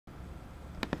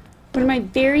One of my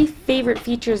very favorite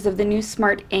features of the new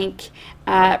Smart Ink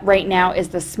right now is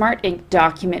the Smart Ink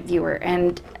Document Viewer,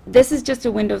 and this is just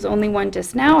a Windows only one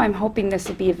just now. I'm hoping this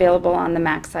will be available on the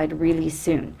Mac side really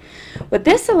soon. What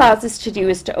this allows us to do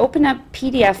is to open up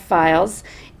PDF files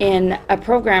in a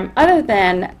program other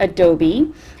than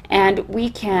Adobe, and we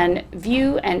can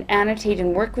view and annotate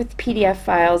and work with PDF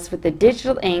files with the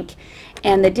digital ink,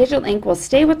 and the digital ink will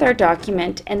stay with our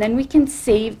document, and then we can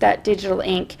save that digital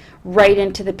ink right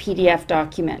into the PDF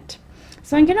document.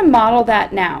 So I'm going to model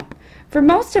that now. For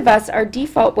most of us, our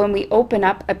default when we open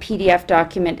up a PDF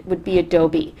document would be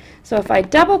Adobe. So if I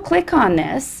double click on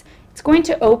this, it's going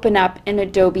to open up an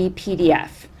Adobe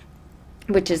PDF,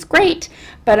 which is great,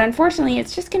 but unfortunately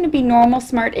it's just going to be normal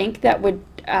Smart Ink that would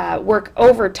work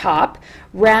over top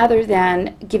rather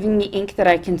than giving me ink that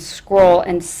I can scroll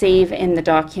and save in the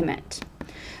document.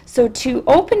 So to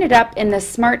open it up in the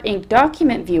Smart Ink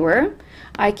Document Viewer,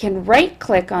 I can right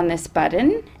click on this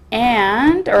button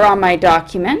or on my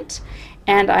document,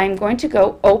 and I'm going to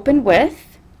go Open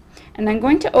With, and I'm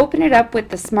going to open it up with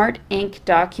the Smart Ink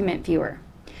Document Viewer.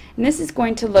 And this is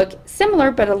going to look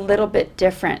similar but a little bit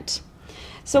different.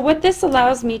 So what this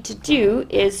allows me to do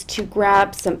is to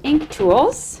grab some ink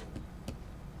tools,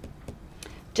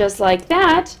 just like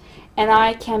that, and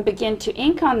I can begin to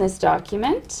ink on this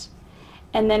document,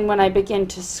 and then when I begin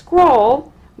to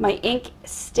scroll, my ink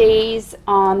stays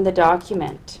on the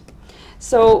document.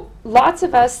 So lots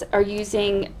of us are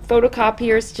using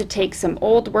photocopiers to take some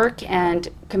old work and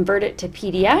convert it to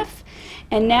PDF,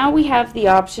 and now we have the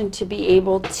option to be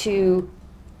able to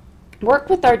work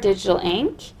with our digital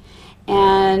ink,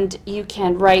 and you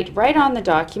can write right on the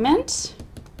document,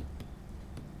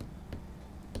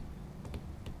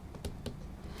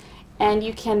 and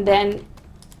you can then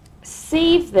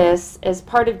save this as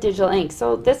part of digital ink.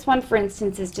 So this one, for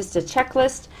instance, is just a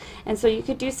checklist, and so you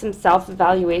could do some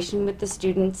self-evaluation with the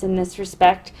students in this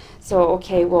respect. So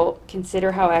okay, we'll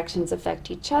consider how actions affect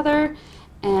each other,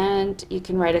 and you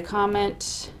can write a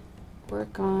comment,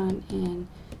 work on in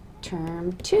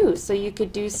term 2. So you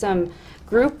could do some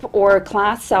group or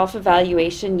class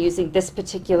self-evaluation using this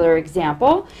particular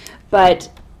example, but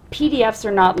PDFs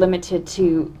are not limited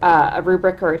to a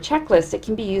rubric or a checklist. It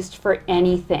can be used for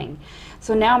anything.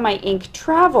 So now my ink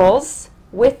travels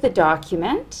with the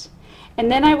document,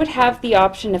 and then I would have the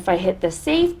option, if I hit the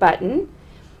Save button,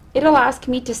 it'll ask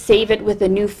me to save it with a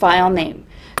new file name.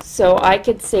 So I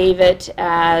could save it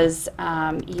as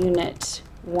Unit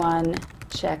 1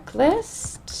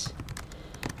 Checklist,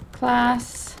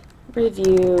 Class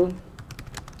Review,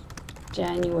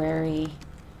 January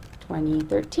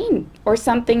 2013, or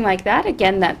something like that.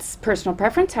 Again, that's personal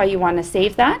preference, how you want to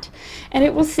save that. And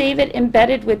it will save it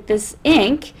embedded with this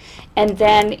ink, and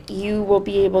then you will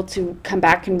be able to come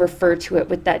back and refer to it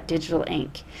with that digital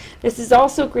ink. This is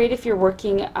also great if you're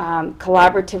working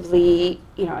collaboratively,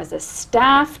 as a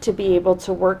staff, to be able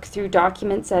to work through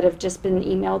documents that have just been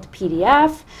emailed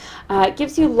PDF. It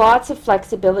gives you lots of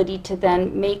flexibility to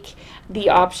then make the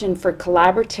option for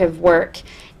collaborative work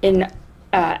in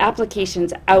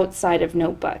applications outside of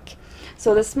Notebook.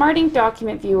 So the Smart Ink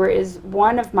Document Viewer is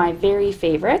one of my very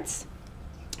favorites.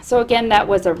 So again, that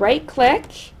was a right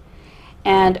click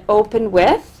and Open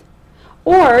With,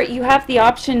 or you have the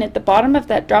option at the bottom of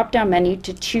that drop down menu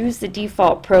to choose the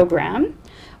default program,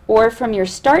 or from your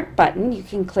Start button you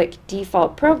can click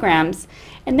Default Programs,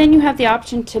 and then you have the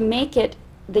option to make it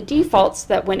the default so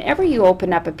that whenever you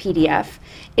open up a PDF,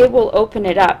 it will open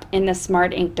it up in the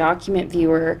Smart Ink Document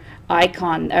Viewer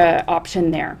icon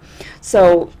option there.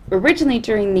 So originally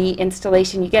during the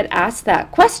installation you get asked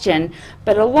that question,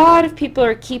 but a lot of people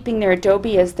are keeping their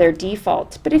Adobe as their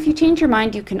default. But if you change your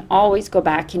mind, you can always go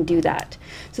back and do that.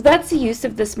 So that's the use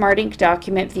of the Smart Ink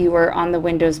Document Viewer on the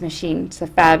Windows machine. It's a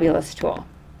fabulous tool.